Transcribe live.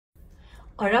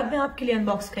और अब मैं आपके लिए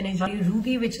अनबॉक्स करने जा रही हूँ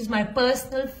Ruby, which is my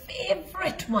personal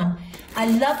favorite one. I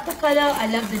love the color, I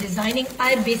love the designing.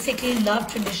 I basically love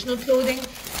traditional clothing,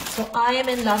 so I am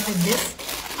in love with this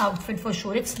outfit for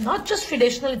sure. It's not just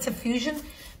traditional, it's a fusion,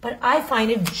 but I find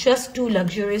it just too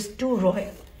luxurious, too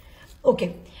royal.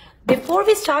 Okay, before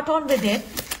we start on with it,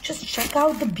 just check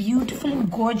out the beautiful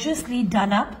and gorgeously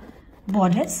done up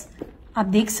bodice. आप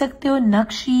देख सकते हो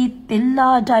नक्शी,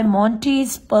 तिल्ला,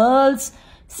 diamantes, pearls,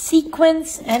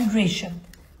 sequins and resham.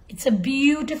 It's a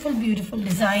beautiful, beautiful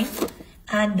design.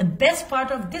 And the best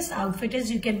part of this outfit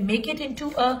is you can make it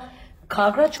into a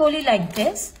ghagra choli like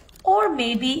this, or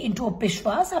maybe into a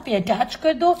pishwas. आप ये attach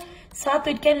कर दो, साथ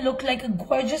it can look like a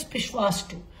gorgeous pishwas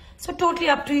too. So totally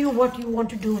up to you what you want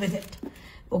to do with it.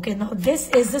 Okay, now this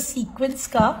is the sequins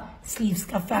ka sleeves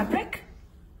ka fabric.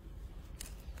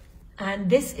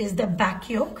 And this is the back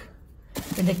yoke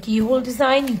with the keyhole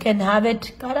design. You can have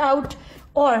it cut out,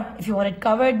 or if you want it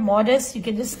covered, modest, you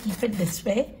can just keep it this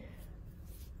way.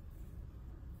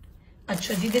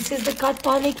 Achha ji, this is the cut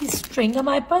paane ki string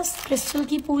हमारे पास crystal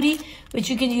की पूरी, which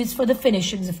you can use for the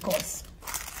finishings, of course.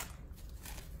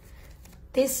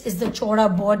 This is the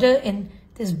chora border in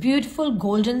this beautiful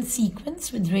golden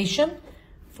sequence with resham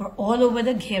for all over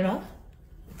the ghera.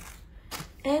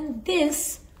 And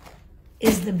this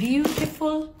is the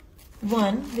beautiful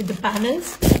one with the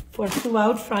panels for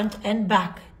throughout front and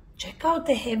back. Check out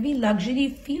the heavy luxury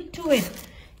feel to it.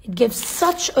 It gives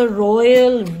such a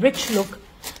royal, rich look.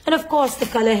 And of course, the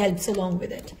color helps along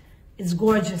with it. It's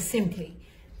gorgeous, simply.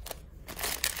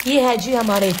 ये है जी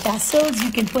हमारे tassels.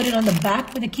 You can put it on the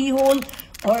back with a keyhole.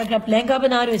 और अगर आप लहंगा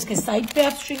बना रहे हो, इसके side पे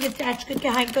आप string attach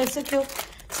करके hang कर सकते हो.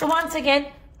 So once again,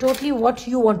 totally what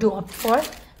you want to opt for.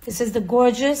 This is the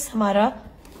gorgeous हमारा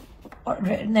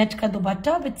net का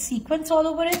दुपट्टा with sequins all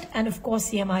over it. And of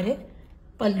course, ये हमारे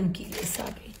पल्लू की लेस आ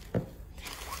गई.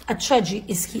 अच्छा जी,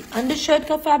 इसकी undershirt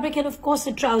का fabric and of course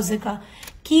the trouser का.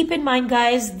 Keep in mind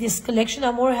guys, this collection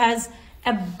Amour has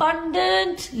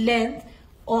abundant length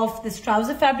of this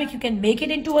trouser fabric. You can make it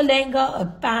into a lehenga, a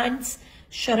pants,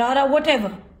 sharara,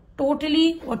 whatever.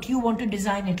 Totally what you want to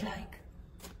design it like.